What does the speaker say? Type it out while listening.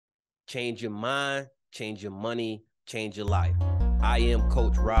Change your mind, change your money, change your life. I am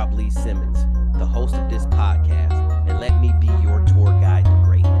Coach Rob Lee Simmons, the host of this podcast, and let me be your tour guide to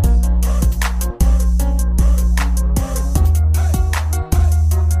greatness.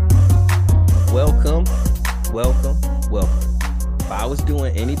 Welcome. If I was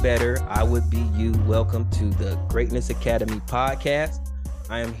doing any better, I would be you. Welcome to the Greatness Academy podcast.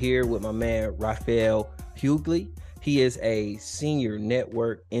 I am here with my man, Rafeal Hughley. He is a senior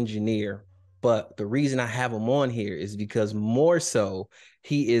network engineer, but the reason I have him on here is because more so,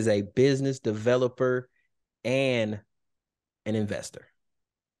 he is a business developer and an investor.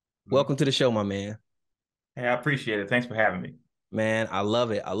 Welcome to the show, my man. Hey, I appreciate it. Thanks for having me. Man, I love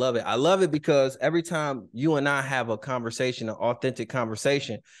it. I love it because every time you and I have a conversation, an authentic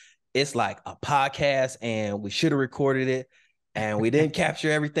conversation, it's like a podcast and we should have recorded it and we didn't capture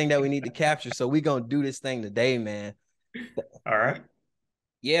everything that we need to capture. So we're going to do this thing today, man. All right.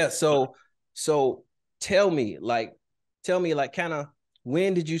 Yeah. So tell me kind of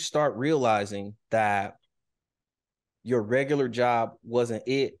when did you start realizing that your regular job wasn't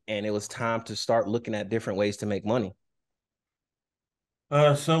it and it was time to start looking at different ways to make money?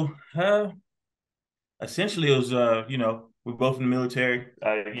 Essentially it was, we're both in the military.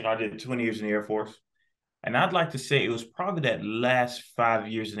 I did 20 years in the Air Force. And I'd like to say it was probably that last 5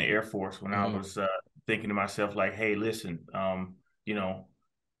 years in the Air Force when I was thinking to myself, like, hey, listen, I've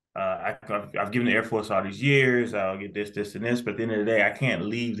given the Air Force all these years. I'll get this, and this. But at the end of the day, I can't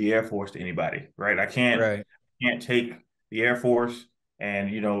leave the Air Force to anybody, right? I can't take the Air Force and,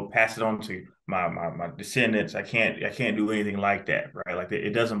 pass it on to my descendants. I can't do anything like that, right? Like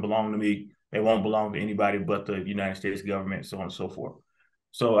it doesn't belong to me. It won't belong to anybody but the United States government, so on and so forth.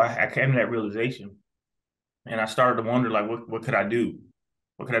 So I came to that realization. And I started to wonder, like, what could I do?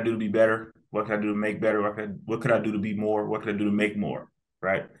 What could I do to be better? What could I do to make better? What could I do to be more? What could I do to make more?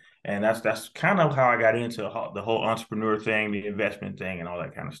 Right. And that's kind of how I got into the whole entrepreneur thing, the investment thing, and all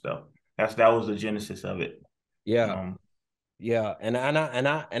that kind of stuff. That was the genesis of it. Yeah. Yeah. And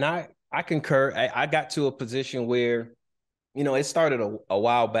I concur. I got to a position where, it started a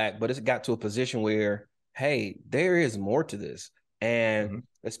while back, but it got to a position where, hey, there is more to this. And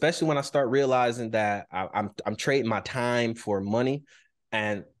especially when I start realizing that I'm trading my time for money,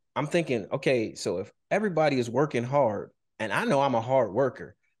 and I'm thinking, okay, so if everybody is working hard, and I know I'm a hard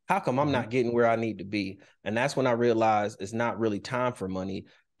worker, how come I'm not getting where I need to be? And that's when I realized it's not really time for money;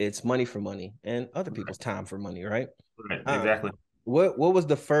 it's money for money, and other people's time for money, right? Right. Exactly. What was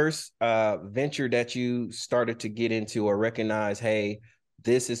the first venture that you started to get into or recognize, hey,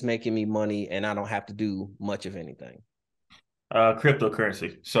 this is making me money, and I don't have to do much of anything?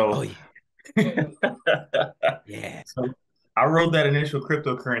 Cryptocurrency. So, yeah. So I rode that initial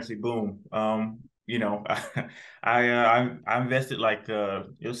cryptocurrency boom. I invested like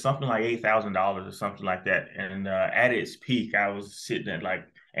it was something like $8,000 or something like that, and at its peak, I was sitting at like,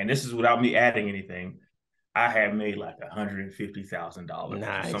 and this is without me adding anything. I had made like $150,000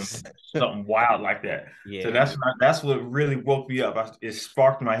 Nice. something wild like that. Yeah. So that's what really woke me up. It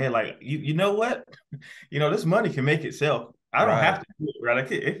sparked in my head like, you know what, this money can make itself. I don't have to do it,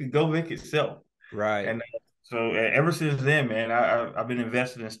 right? It can go make itself. Right. And so ever since then, man, I've been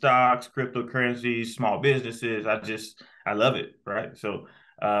invested in stocks, cryptocurrencies, small businesses. I love it, right? So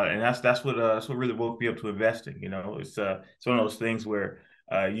and that's what really woke me up to investing. It's one of those things where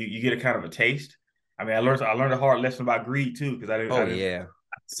you get a kind of a taste. I mean, I learned a hard lesson about greed too, because I didn't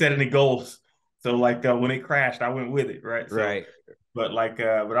set any goals. So like when it crashed, I went with it, right? Right. So, but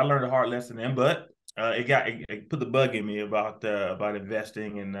I learned a hard lesson then. But it put the bug in me about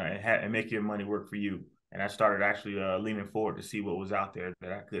investing and making your money work for you. And I started actually leaning forward to see what was out there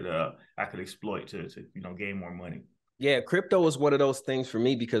that I could exploit to gain more money. Yeah, crypto was one of those things for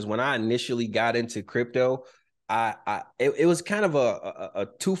me because when I initially got into crypto, it was kind of a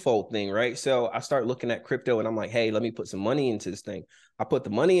twofold thing, right? So I start looking at crypto and I'm like, hey, let me put some money into this thing. I put the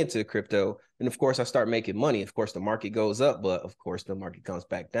money into crypto, and of course I start making money. Of course, the market goes up, but of course the market comes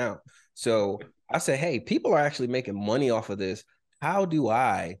back down. So I said, hey, people are actually making money off of this. How do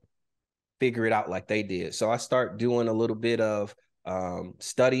I figure it out like they did? So I start doing a little bit of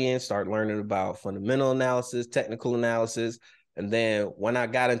studying, start learning about fundamental analysis, technical analysis. And then when I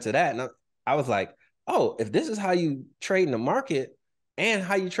got into that, and I was like, oh, if this is how you trade in the market and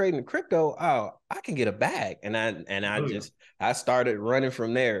how you trade in crypto, oh, I can get a bag. And I started running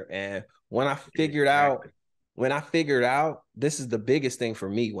from there. And when I figured out, this is the biggest thing for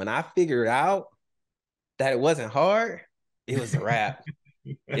me. When I figured out that it wasn't hard, it was a wrap.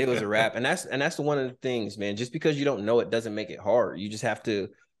 It was a wrap. And that's one of the things, man. Just because you don't know it doesn't make it hard. You just have to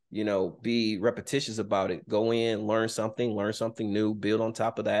be repetitious about it. Go in, learn something new, build on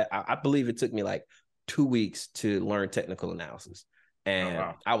top of that. I believe it took me like 2 weeks to learn technical analysis, and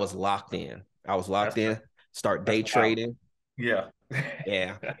wow. I was locked in. Start day Wow. trading. Yeah.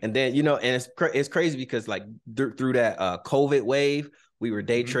 Yeah. And then, and it's crazy because like through that COVID wave, we were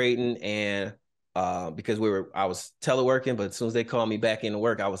day trading, and because I was teleworking, but as soon as they called me back into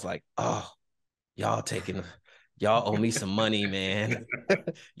work, I was like, oh, y'all owe me some money, man.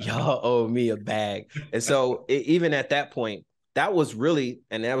 Y'all owe me a bag. And so even at that point, that was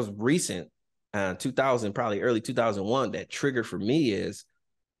recent, 2000, probably early 2001, that triggered for me is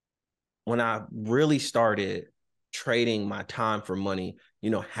when I really started trading my time for money,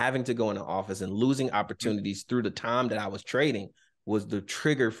 having to go in the office and losing opportunities through the time that I was trading was the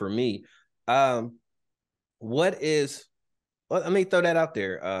trigger for me. Let me throw that out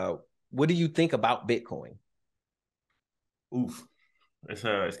there. What do you think about Bitcoin? Oof. It's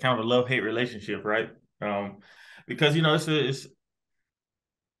kind of a love-hate relationship, right? Because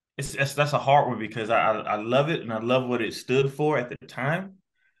that's a hard one because I love it and I love what it stood for at the time,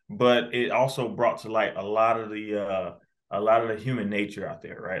 but it also brought to light a lot of the human nature out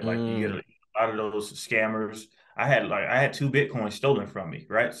there, right? Like you get a lot of those scammers. I had 2 Bitcoins stolen from me,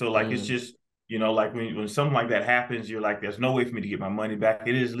 right? So like it's just like when something like that happens, you're like, there's no way for me to get my money back.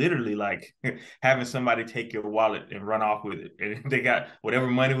 It is literally like having somebody take your wallet and run off with it. And they got whatever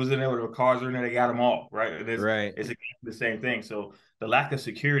money was in there, whatever cars were in there, they got them all, right? And Right. it's the same thing. So the lack of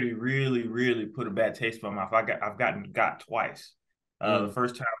security really, really put a bad taste in my mouth. I've gotten got twice. The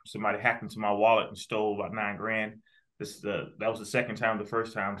first time somebody hacked into my wallet and stole about $9,000. That was the second time. The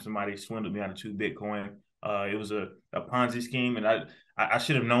first time somebody swindled me out of 2 Bitcoin. It was a Ponzi scheme, and I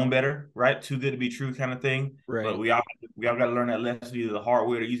should have known better, right? Too good to be true kind of thing. Right. But we all got to learn that lesson either the hard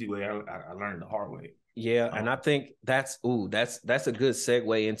way or the easy way. I learned it the hard way. Yeah, and I think that's a good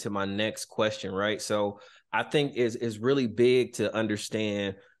segue into my next question, right? So I think is really big to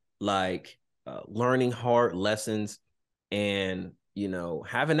understand like learning hard lessons and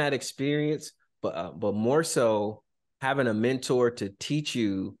having that experience, but more so having a mentor to teach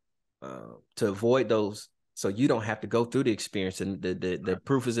you to avoid those, so you don't have to go through the experience, and the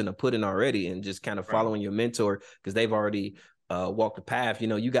proof is in the pudding already, and just kind of following your mentor because they've already walk the path.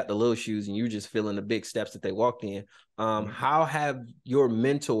 You got the little shoes and you're just feeling the big steps that they walked in. How have your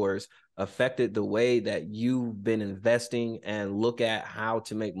mentors affected the way that you've been investing and look at how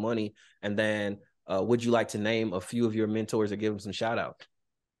to make money? And then would you like to name a few of your mentors or give them some shout outs?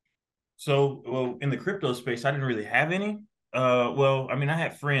 So, well, in the crypto space, I didn't really have any. Well, I mean, I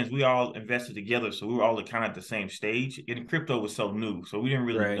had friends. We all invested together, so we were all kind of at the same stage. And crypto was so new, so we didn't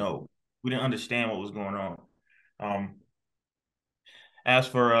really know. We didn't understand what was going on. Um, as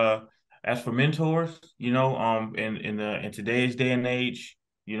for mentors, in today's day and age,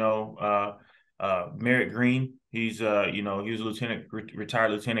 Merritt Green, he was a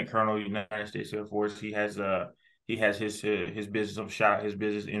retired lieutenant colonel, United States Air Force. He has his business. Shout out his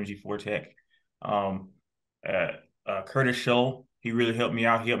business, MG4 Tech. Curtis Scholl, he really helped me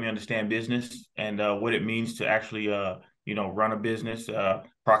out. He helped me understand business and what it means to actually run a business.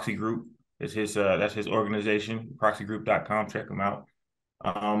 Proxy Group is that's his organization, proxygroup.com. Check him out.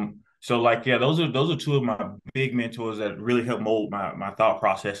 So like, yeah, those are two of my big mentors that really help mold my thought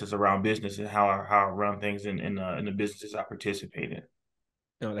processes around business and how I run things in the businesses I participate in.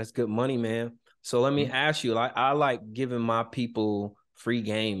 No, that's good money, man. So let me ask you, like, I like giving my people free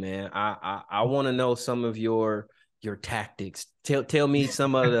game, man. I want to know some of your tactics. Tell me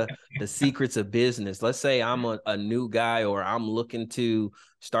some of the secrets of business. Let's say I'm a new guy, or I'm looking to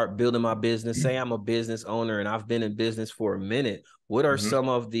start building my business. Say I'm a business owner and I've been in business for a minute. What are some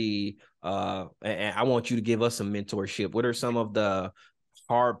of the and I want you to give us some mentorship. What are some of the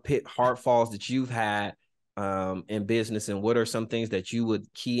hard falls that you've had in business, and what are some things that you would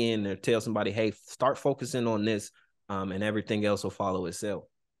key in or tell somebody, hey, start focusing on this, and everything else will follow itself?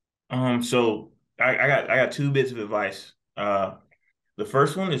 So I got 2 bits of advice. The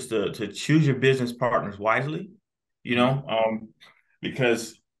first one is to choose your business partners wisely,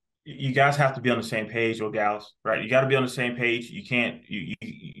 because you guys have to be on the same page, or gals, right? You got to be on the same page. You can't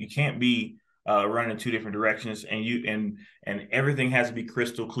be running in 2 different directions, and everything has to be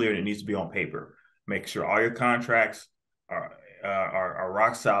crystal clear, and it needs to be on paper. Make sure all your contracts are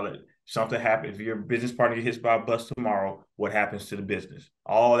rock solid. Something happens, if your business partner gets hit by a bus tomorrow, what happens to the business?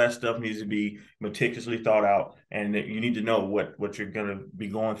 All that stuff needs to be meticulously thought out, and you need to know what you're going to be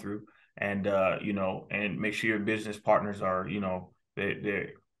going through, and and make sure your business partners are, they're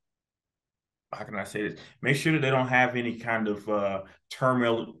how can I say this? Make sure that they don't have any kind of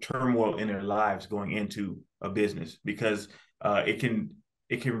turmoil in their lives going into a business, because it can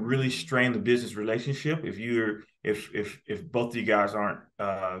it can really strain the business relationship if both of you guys aren't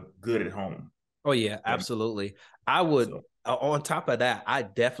good at home. Oh yeah, absolutely. I would, So on top of that, I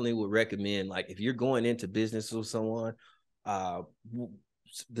definitely would recommend, like, if you're going into business with someone, uh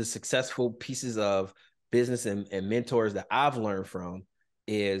the successful pieces of business and mentors that I've learned from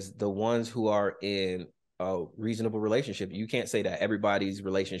is the ones who are in a reasonable relationship. You can't say that everybody's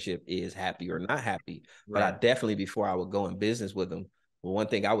relationship is happy or not happy, but I right. definitely, before I would go in business with them, well, one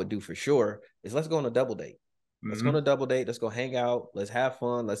thing I would do for sure is let's go on a double date. Let's go on a Mm-hmm. double date. Let's go hang out. Let's have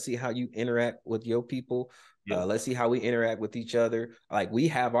fun. Let's see how you interact with your people. Yep. Let's see how we interact with each other. Like, we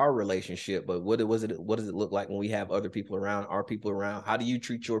have our relationship, but what does it look like when we have other people around, our people around? How do you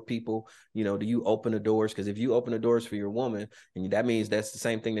treat your people? You know, do you open the doors? Because if you open the doors for your woman, and that means that's the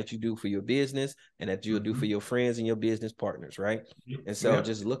same thing that you do for your business and that you'll do for Mm-hmm. your friends and your business partners, right? And so Yep.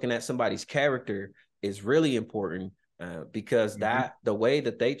 just looking at somebody's character is really important, because Mm-hmm. the way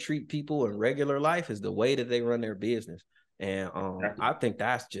that they treat people in regular life is the way that they run their business. And Exactly. I think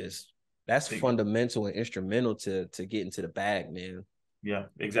that's fundamental and instrumental to get into the bag, man. Yeah,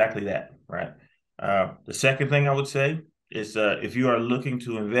 exactly that. Right. The second thing I would say is if you are looking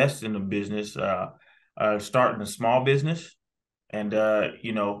to invest in a business, start a small business and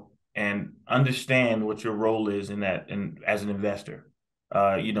and understand what your role is in that and as an investor.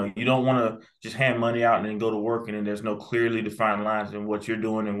 You don't want to just hand money out and then go to work and then there's no clearly defined lines in what you're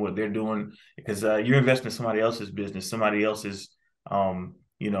doing and what they're doing because you're investing in somebody else's business, somebody else's um,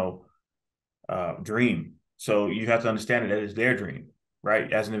 you know, dream. So you have to understand that it's their dream,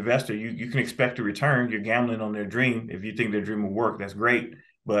 right? As an investor, you can expect a return. You're gambling on their dream. If you think their dream will work, that's great,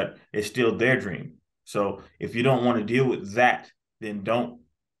 but it's still their dream. So if you don't want to deal with that, then don't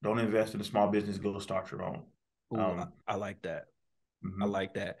invest in a small business. Go start your own. Ooh, I like that. I Mm-hmm.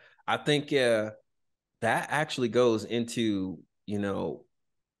 like that. I think that actually goes into,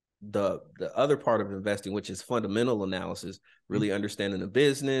 the other part of investing, which is fundamental analysis, really understanding the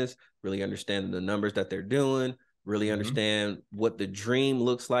business, really understanding the numbers that they're doing, really Mm-hmm. understand what the dream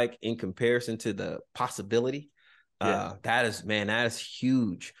looks like in comparison to the possibility. Yes. That is, man, that is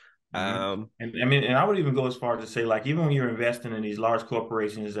huge. Mm-hmm. Um, And I mean, and I would even go as far as to say, like, even when you're investing in these large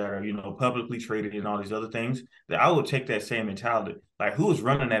corporations that are, publicly traded and all these other things, that I would take that same mentality. Like, who is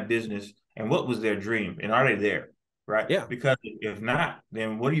running that business and what was their dream? And are they there? Right? yeah, Because if not,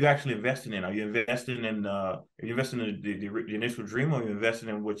 then what are you actually investing in? Are you investing in are you investing in the initial dream or are you investing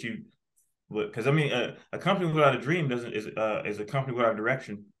in because I mean a company without a dream doesn't is a company without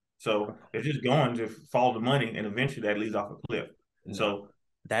direction. So they're just going to follow the money and eventually that leads off a cliff. no, So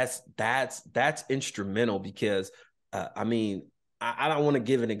that's instrumental because I mean, I don't want to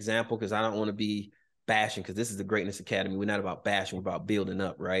give an example because I don't want to be bashing, because this is the Greatness Academy. We're not about bashing, we're about building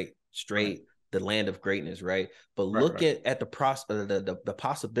up, right? right. Straight the land of greatness, right? But Right, look right. at the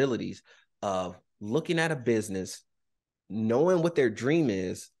possibilities of looking at a business, knowing what their dream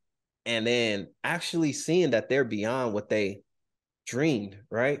is, and then actually seeing that they're beyond what they dreamed,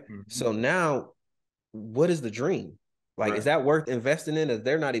 right? Mm-hmm. So now, what is the dream? Like, is Right. that worth investing in? As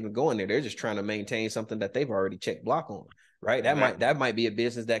they're not even going there, they're just trying to maintain something that they've already checked block on, right? Exactly. That might be a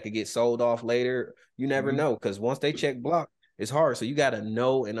business that could get sold off later. You never Mm-hmm. know, because once they check block, it's hard. So you got to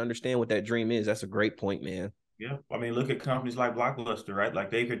know and understand what that dream is. That's a great point, man. Yeah. I mean, look at companies like Blockbuster, right? Like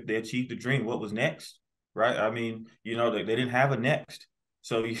they achieved the dream. What was next? Right. I mean, they didn't have a next.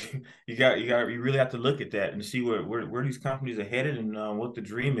 So you really have to look at that and see where these companies are headed and what the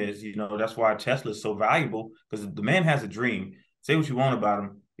dream is. That's why Tesla is so valuable because the man has a dream. Say what you want about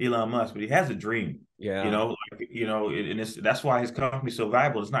him, Elon Musk, but he has a dream. Yeah, And that's why his company's so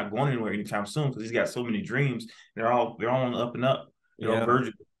valuable. It's not going anywhere anytime soon because he's got so many dreams. They're all on the up and up. yeah,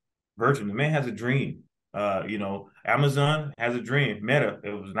 Virgin. The man has a dream. Amazon has a dream. Meta,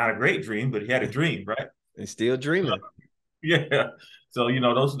 it was not a great dream, but he had a dream, right? and still dreaming. Yeah. So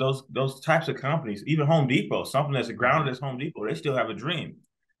those types of companies, even Home Depot, something that's grounded as Home Depot, they still have a dream.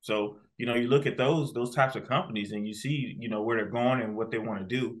 So you look at those types of companies and you see where they're going and what they want to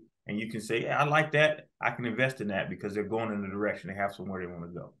do, and you can say, yeah, I like that. I can invest in that because they're going in the direction they have somewhere they want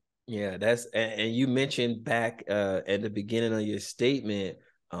to go. Yeah, and you mentioned back at the beginning of your statement,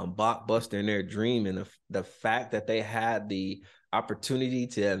 Blockbuster and their dream, and the fact that they had the opportunity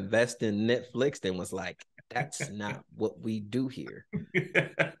to invest in Netflix, then was like, that's not what we do here.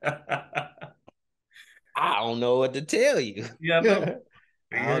 I don't know what to tell you. Yeah, I know. I don't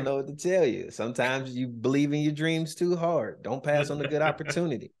Yeah. know what to tell you. Sometimes you believe in your dreams too hard. Don't pass on a good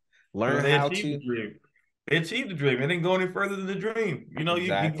opportunity. Learn They how achieved the to. dream. They achieved the dream. They didn't go any further than the dream. You get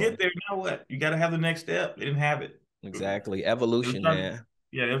Exactly. there. Now what? You got to have the next step. They didn't have it. Exactly. It was Evolution, starting, man.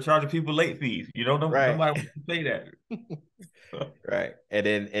 Yeah, they're charging people late fees. You know, Right. nobody wants to pay that. Right. And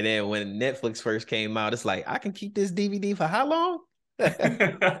then when Netflix first came out, it's like, I can keep this DVD for how long?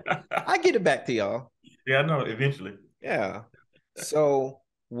 I get it back to y'all. Yeah, I know. Eventually. Yeah. So,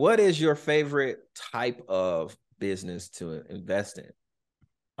 what is your favorite type of business to invest in?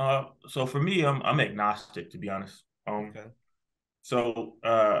 So for me, I'm agnostic, to be honest. Okay. So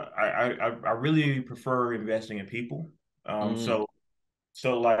I really prefer investing in people. Um, Mm,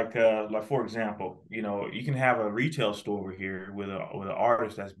 so like for example, you can have a retail store over here with an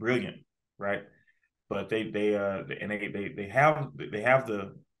artist that's brilliant, right? But they have the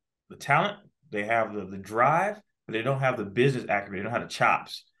talent, they have the drive, but they don't have the business acumen. They don't have the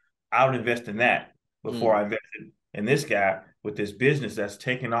chops. I would invest in that before mm, I invested in this guy with this business that's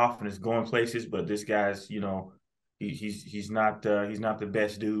taking off and is going places. But this guy's, he's not the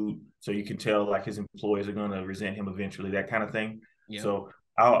best dude. So you can tell like his employees are going to resent him eventually, that kind of thing. yep. So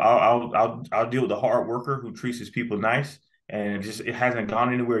I'll deal with the hard worker who treats his people nice, and it hasn't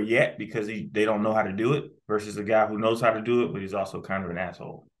gone anywhere yet because they don't know how to do it, versus the guy who knows how to do it, but he's also kind of an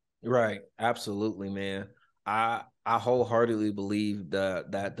asshole. Right. Absolutely, man. I wholeheartedly believe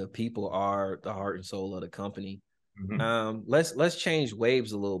that the people are the heart and soul of the company. Mm-hmm. Let's change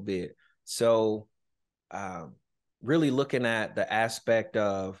waves a little bit. So, um, really looking at the aspect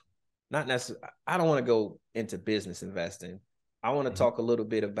of not necessarily, I don't want to go into business investing. I want to Mm-hmm. talk a little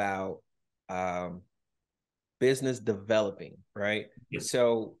bit about um, business developing, right? Yeah.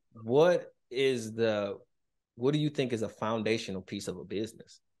 So, what do you think is a foundational piece of a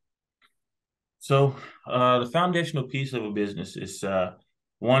business? So the foundational piece of a business is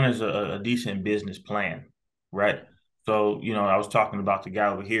one is a decent business plan, right? So I was talking about the guy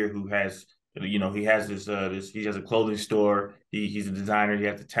over here who has he has this he has a clothing store. He's a designer. He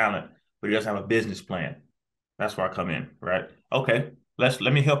has the talent, but he doesn't have a business plan. That's where I come in, right? Okay, let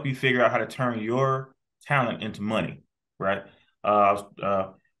me help you figure out how to turn your talent into money, right?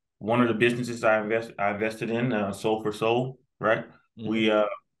 One of the businesses I invested in, Soul for Soul, right? Mm-hmm.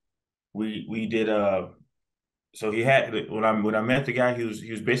 We did so he had when I met the guy, he was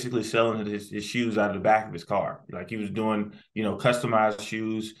basically selling his shoes out of the back of his car. Like he was doing, customized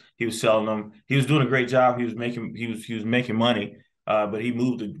shoes. He was selling them. He was doing a great job. He was making money. But when he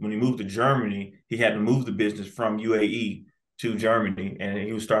moved to Germany, he had to move the business from UAE to Germany, and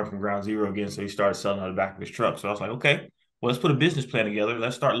he was starting from ground zero again. So he started selling out of the back of his truck. So I was like, okay, well, let's put a business plan together.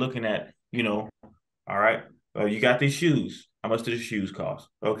 Let's start looking at, all right. You got these shoes. How much do the shoes cost?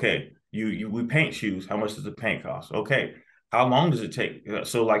 Okay. We paint shoes. How much does the paint cost? Okay. How long does it take?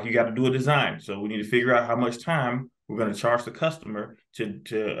 So like you got to do a design. So we need to figure out how much time we're going to charge the customer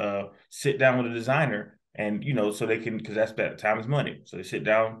to sit down with a designer, and so they can, because that time is money. So they sit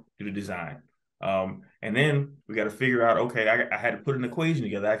down, do the design. And then we got to figure out, okay, I had to put an equation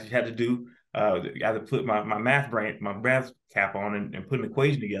together. I actually had to do I had to put my math cap on, and put an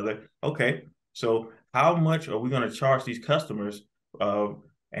equation together. Okay, so how much are we going to charge these customers?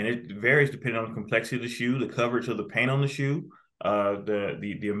 And it varies depending on the complexity of the shoe, the coverage of the paint on the shoe,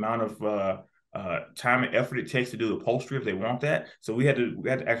 the amount of time and effort it takes to do the upholstery if they want that. So we had to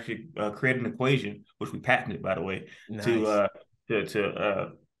actually create an equation, which we patented, by the way, to Nice. uh, to to uh,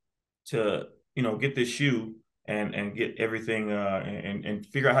 to get this shoe and get everything and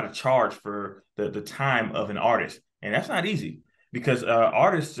figure out how to charge for the time of an artist, and that's not easy because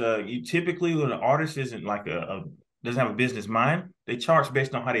artists you typically, when an artist isn't like doesn't have a business mind, they charge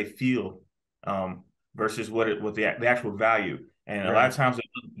based on how they feel, um, versus what the actual value, and a lot of Right. times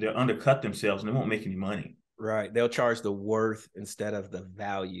they undercut themselves and they won't make any money. Right. They'll charge the worth instead of the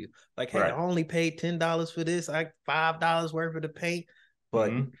value. Like, hey, I Right. only paid $10 for this, like $5 worth of the paint. But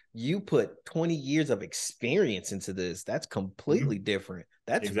Mm-hmm. you put 20 years of experience into this. That's Mm-hmm. completely different.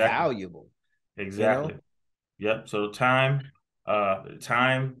 That's Exactly. valuable, you Exactly. know? Yep. So time,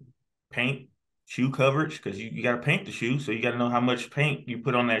 paint, shoe coverage, because you got to paint the shoe. So you got to know how much paint you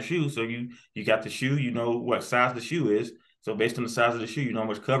put on that shoe. So you got the shoe, you know what size the shoe is. So based on the size of the shoe, you know how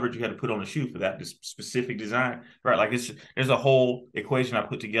much coverage you had to put on the shoe for that specific design. Right. Like there's a whole equation I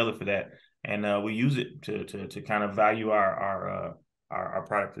put together for that. And we use it to kind of value our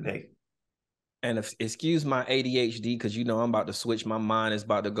product today. And excuse my ADHD, because I'm about to switch. My mind is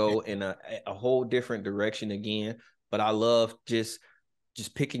about to go in a whole different direction again. But I love just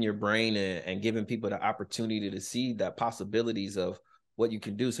picking your brain and giving people the opportunity to see the possibilities of what you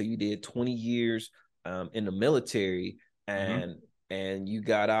can do. So you did 20 years in the military, Mm-hmm. and you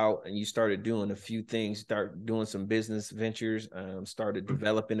got out and you started doing a few things, start doing some business ventures, started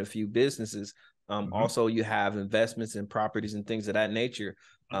developing a few businesses. Mm-hmm. Also, you have investments in properties and things of that nature.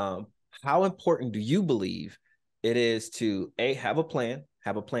 How important do you believe it is to have a plan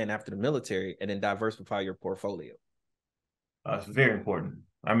after the military, and then diversify your portfolio. It's very important.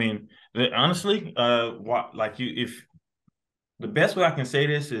 I mean, honestly, like if the best way I can say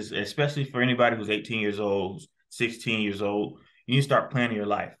this is, especially for anybody who's 18 years old, 16 years old, you need to start planning your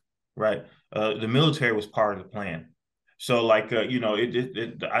life, right? The military was part of the plan. So like, I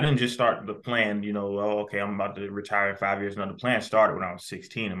didn't just start the plan, oh, okay, I'm about to retire in 5 years. No, the plan started when I was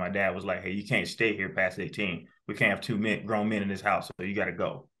 16, and my dad was like, hey, you can't stay here past 18. We can't have grown men in this house, so you got to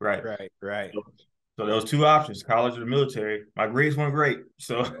go, right? Right. So there was two options, college or the military. My grades weren't great,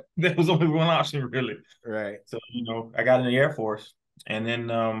 so there was only one option really. Right. So, I got in the Air Force, and then,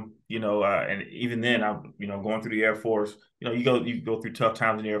 and even then, I'm, going through the Air Force, you go through tough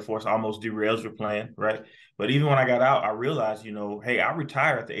times in the Air Force, almost derails your plan, right? But even when I got out, I realized, hey, I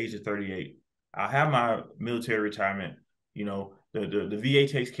retire at the age of 38. I have my military retirement. The VA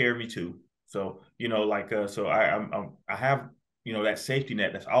takes care of me too. So, so I have, that safety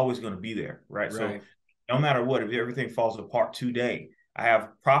net that's always going to be there, right? So no matter what, if everything falls apart today, I have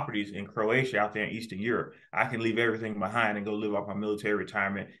properties in Croatia out there in Eastern Europe. I can leave everything behind and go live off my military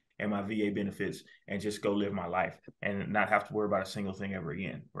retirement and my VA benefits and just go live my life and not have to worry about a single thing ever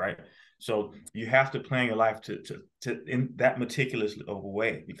again, right? So you have to plan your life to in that meticulous of a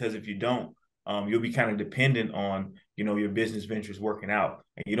way, because if you don't, you'll be kind of dependent on, your business ventures working out,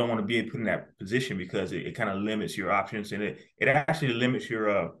 and you don't want to be put in that position because it kind of limits your options, and it actually limits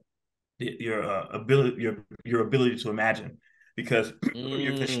your ability to imagine, because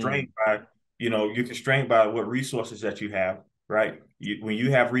you're constrained by what resources that you have, right? When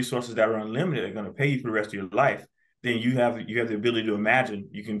you have resources that are unlimited, they're going to pay you for the rest of your life, then you have the ability to imagine.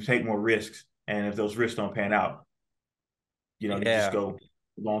 You can take more risks, and if those risks don't pan out, you just go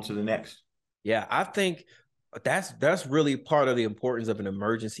on to the next. Yeah, I think that's really part of the importance of an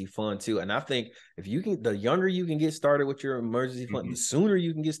emergency fund too. And I think if you can, the younger you can get started with your emergency fund, the sooner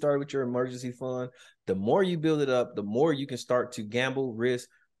you can get started with your emergency fund, the more you build it up, the more you can start to gamble, risk,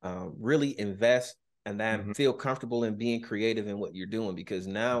 really invest, and then feel comfortable in being creative in what you're doing. Because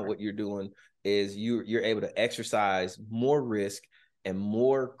now what you're doing is you're able to exercise more risk and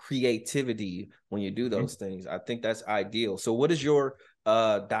more creativity when you do those things. I think that's ideal. So what is your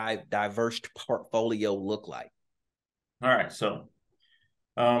diverse portfolio look like? All right, so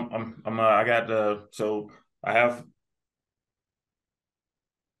I have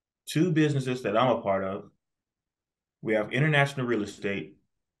two businesses that I'm a part of. We have international real estate.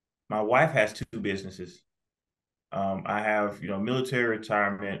 My wife has two businesses. I have, military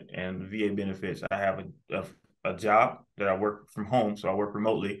retirement and VA benefits. I have a job that I work from home, so I work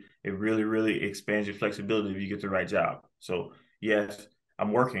remotely. It really, really expands your flexibility if you get the right job. So yes,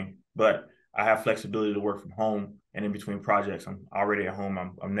 I'm working, but I have flexibility to work from home, and in between projects, I'm already at home.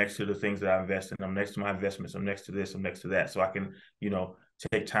 I'm next to the things that I invest in. I'm next to my investments. I'm next to this. I'm next to that. So I can,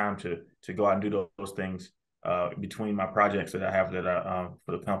 take time to go out and do those things between my projects that I have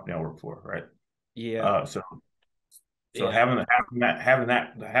for the company I work for, right? Yeah. Having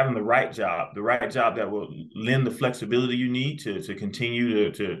the right job that will lend the flexibility you need to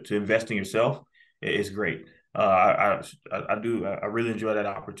continue to invest in yourself is great. I really enjoy that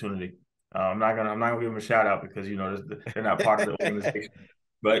opportunity. I'm not gonna give them a shout out because they're not part of the organization,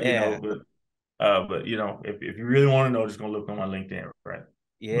 but if you really want to know, just gonna look on my LinkedIn, right?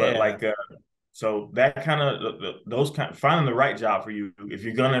 But so that kind of finding the right job for you. If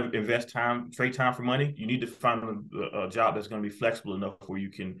you're gonna trade time for money, you need to find a job that's going to be flexible enough where you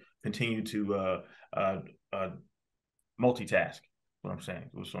can continue to multitask. What I'm saying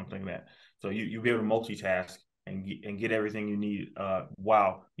was something that you'll be able to multitask and get everything you need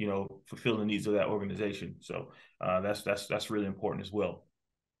while fulfilling the needs of that organization. So that's really important as well.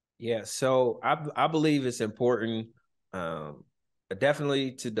 Yeah, so I believe it's important.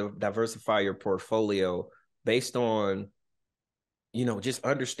 Definitely to diversify your portfolio based on, just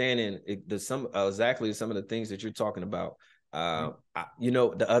understanding exactly some of the things that you're talking about.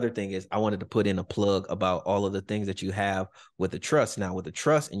 The other thing is I wanted to put in a plug about all of the things that you have with the trust. Now with the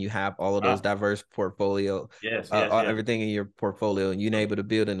trust, and you have all of those diverse portfolio, everything in your portfolio, and you're able to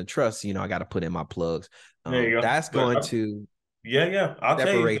build in the trust. I got to put in my plugs. There you go. That's going to I'll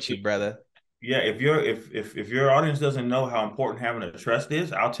separate tell you, brother. Yeah, if your audience doesn't know how important having a trust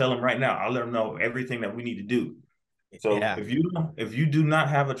is, I'll tell them right now. I'll let them know everything that we need to do. So if you do not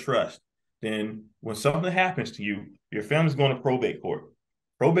have a trust, then when something happens to you, your family's going to probate court.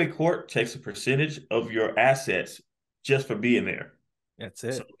 Probate court takes a percentage of your assets just for being there. That's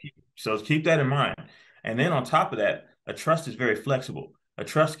it. So keep that in mind. And then on top of that, a trust is very flexible. A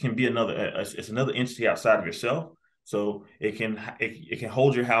trust can be another entity outside of yourself. So it can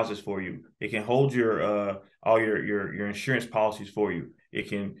hold your houses for you. It can hold your all your insurance policies for you. You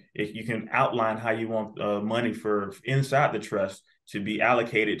can outline how you want money for inside the trust to be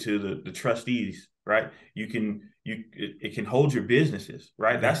allocated to the trustees, right? It can hold your businesses,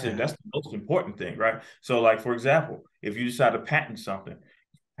 right? Yeah. That's the most important thing, right? So like for example, if you decide to patent something,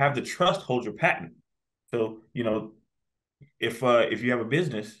 have the trust hold your patent. So if you have a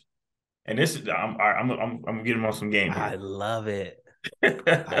business, and this is I'm getting on some game I here. love it.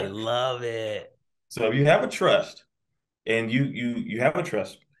 I love it. So if you have a trust and you have a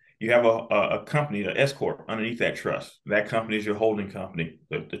trust, you have a company, an S corp underneath that trust. That company is your holding company.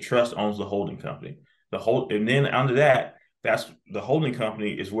 The trust owns the holding company. And then under that, that's the holding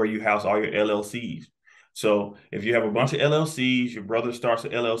company is where you house all your LLCs. So if you have a bunch of LLCs, your brother starts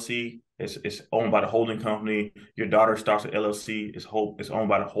an LLC, it's owned by the holding company. Your daughter starts an LLC, it's owned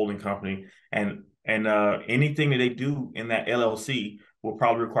by the holding company, and anything that they do in that LLC will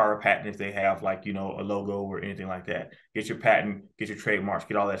probably require a patent if they have like a logo or anything like that. Get your patent, get your trademarks,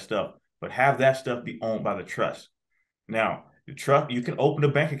 get all that stuff, but have that stuff be owned by the trust. Now, the trust, you can open a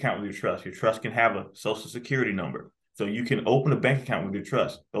bank account with your trust. Your trust can have a social security number. So you can open a bank account with your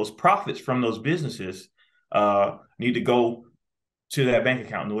trust. Those profits from those businesses need to go to that bank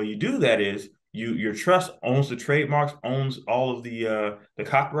account. And the way you do that is your trust owns the trademarks, owns all of the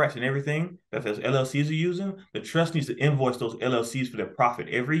copyrights and everything that those LLCs are using. The trust needs to invoice those LLCs for their profit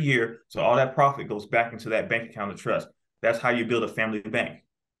every year. So all that profit goes back into that bank account of trust. That's how you build a family bank,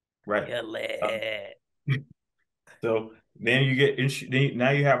 right? Uh, so then you get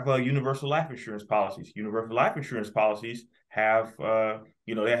now you have universal life insurance policies. Universal life insurance policies have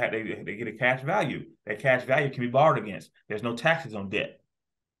they get a cash value. That cash value can be borrowed against. There's no taxes on debt,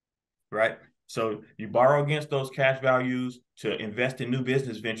 right? So you borrow against those cash values to invest in new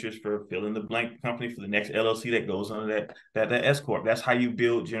business ventures for fill in the blank company for the next LLC that goes under that S corp. That's how you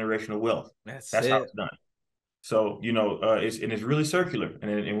build generational wealth. That's That's how it. it's done. So it's really circular.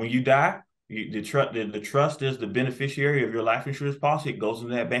 And when you die, the trust is the beneficiary of your life insurance policy. It goes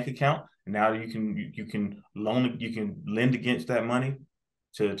into that bank account, and now you can lend against that money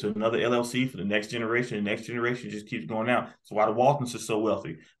to another LLC for the next generation. The next generation just keeps going down. That's why the Waltons are so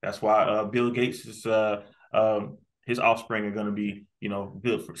wealthy. That's why Bill Gates is his offspring are going to be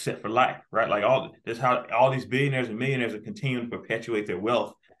built set for life, right? Like that's how all these billionaires and millionaires are continuing to perpetuate their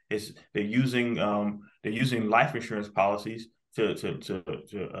wealth. Is they're using life insurance policies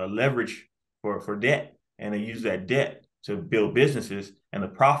to leverage for debt, and they use that debt to build businesses, and the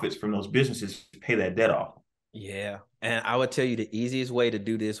profits from those businesses pay that debt off. Yeah. And I would tell you the easiest way to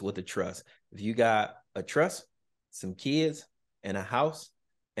do this with a trust. If you got a trust, some kids, and a house,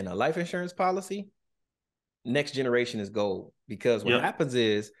 and a life insurance policy, next generation is gold. Because what happens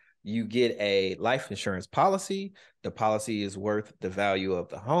is you get a life insurance policy. The policy is worth the value of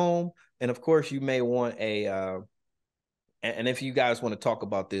the home. And of course, you may want and if you guys want to talk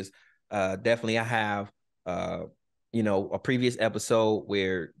about this, definitely I have a previous episode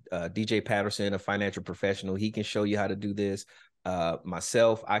where DJ Patterson, a financial professional, he can show you how to do this.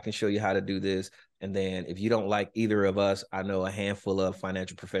 Myself, I can show you how to do this. And then if you don't like either of us, I know a handful of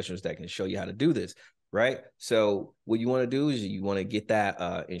financial professionals that can show you how to do this, right? So what you want to do is you want to get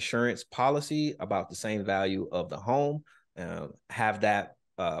that insurance policy about the same value of the home, have that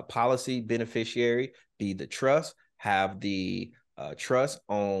policy beneficiary be the trust, have the trust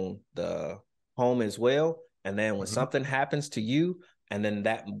on the home as well. And then when something happens to you, and then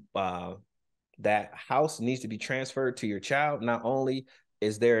that house needs to be transferred to your child, not only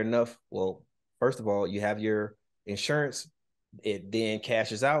is there enough, well, first of all, you have your insurance, it then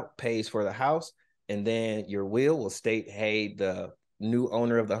cashes out, pays for the house, and then your will state, hey, the new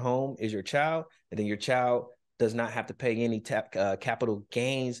owner of the home is your child, and then your child does not have to pay any capital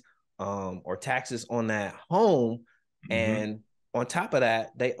gains or taxes on that home. And on top of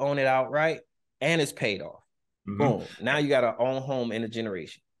that, they own it outright and it's paid off. Boom. Now you got an own home in a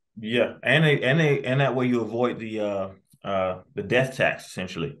generation. Yeah, and that way you avoid the death tax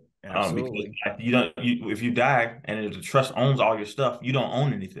essentially. Absolutely. Because if you die and if the trust owns all your stuff, you don't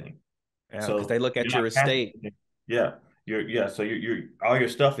own anything. Yeah, because So they look at you're your not passing. estate. Yeah, so you're all your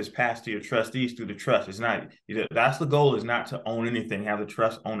stuff is passed to your trustees through the trust. It's not that's the goal, is not to own anything, have the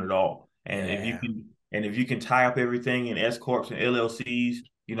trust own it all. And if you can tie up everything in S corps and LLCs,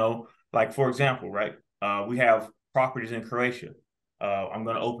 like for example, right? We have properties in Croatia. I'm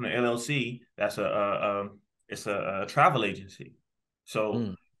going to open an LLC. That's it's a travel agency.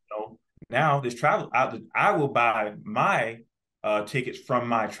 So now this travel, I will buy my tickets from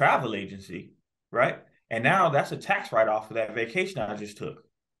my travel agency, right? And now that's a tax write-off for that vacation I just took,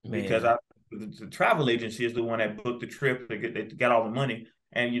 because Man. the travel agency is the one that booked the trip. They got all the money,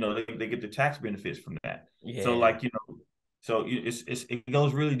 and they get the tax benefits from that. So Yeah. like so it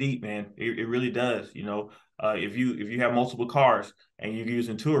goes really deep, man. It really does. If you have multiple cars and you're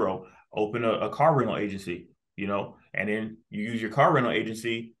using Turo, open a car rental agency. And then you use your car rental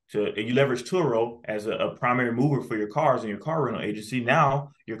agency and you leverage Turo as a primary mover for your cars in your car rental agency.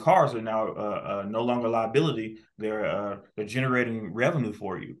 Now your cars are now no longer liability. They're generating revenue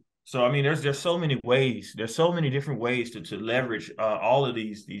for you. So I mean, there's so many ways. There's so many different ways to leverage all of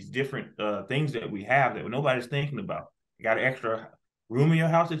these different things that we have that nobody's thinking about. You got an extra room in your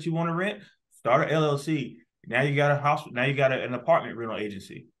house that you want to rent? Start an LLC. Now you got a house. Now you got an apartment rental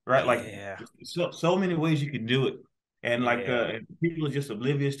agency, right? Yeah. Like so many ways you can do it, and Yeah. people are just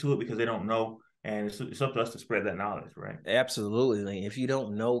oblivious to it because they don't know, and it's up to us to spread that knowledge, right? Absolutely. If you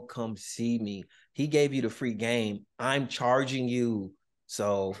don't know, come see me. He gave you the free game. I'm charging you.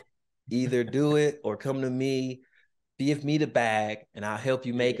 So either do it or come to me, give me the bag, and I'll help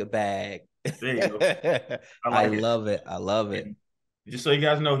you make a bag. There you go. I I like it. love it. I love it. And just so you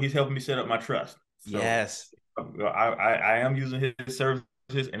guys know, he's helping me set up my trust. So Yes. I am using his services,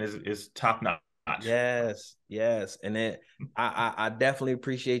 and it's top notch. Yes. Yes. And then I definitely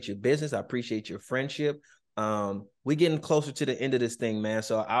appreciate your business. I appreciate your friendship. We're getting closer to the end of this thing, man.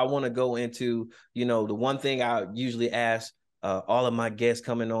 So I want to go into, the one thing I usually ask all of my guests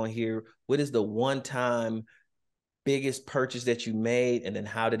coming on here, what is the one time biggest purchase that you made, and then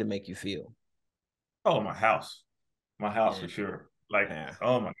how did it make you feel? Oh, my house for sure. Like, Yeah.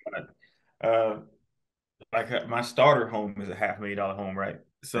 oh my God. My starter home is a $500,000 home, right?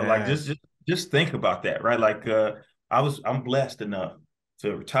 So like just think about that, right? Like I'm blessed enough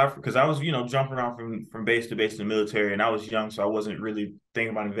to retire because I was, jumping around from base to base in the military, and I was young, so I wasn't really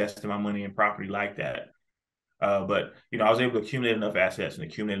thinking about investing my money in property like that. But I was able to accumulate enough assets and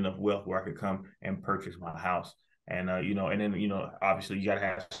accumulate enough wealth where I could come and purchase my house. And and then obviously you got to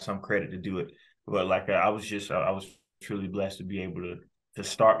have some credit to do it. But like I was truly blessed to be able to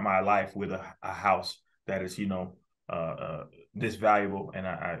start my life with a house that is this valuable, and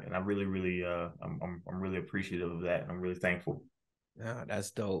I really I'm really appreciative of that. I'm really thankful. Yeah,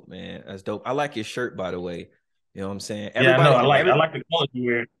 that's dope, man. That's dope. I like your shirt, by the way. You know what I'm saying? Yeah, no, Everybody, I like the colors you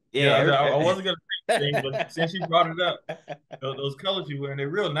wear. Yeah, I wasn't gonna say anything, but since you brought it up, those colors you wear, they're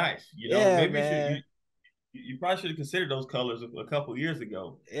real nice. Yeah, Maybe man. you probably should have considered those colors a couple years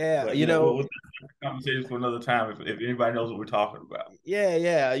ago. Yeah, But we'll conversation for another time if anybody knows what we're talking about.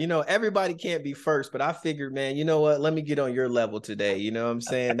 yeah. Everybody can't be first, but I figured, man, you know what? Let me get on your level today. You know what I'm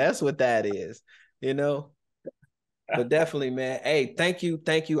saying? That's what that is, you know? But definitely, man. Hey, thank you.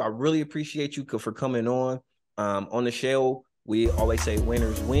 Thank you. I really appreciate you for coming on the show. We always say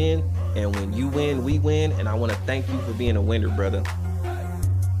winners win. And when you win, we win. And I want to thank you for being a winner, brother.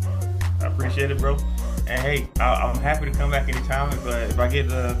 I appreciate it, bro. And hey, I'm happy to come back anytime. If I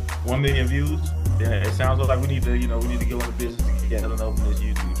get 1 million views, then it sounds like we need to get on the business together and open this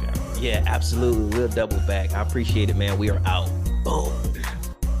YouTube channel. Yeah, absolutely. We'll double back. I appreciate it, man. We are out. Boom.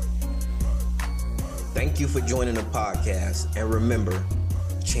 Thank you for joining the podcast. And remember,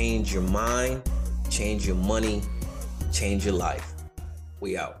 change your mind, change your money, change your life.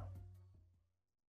 We out.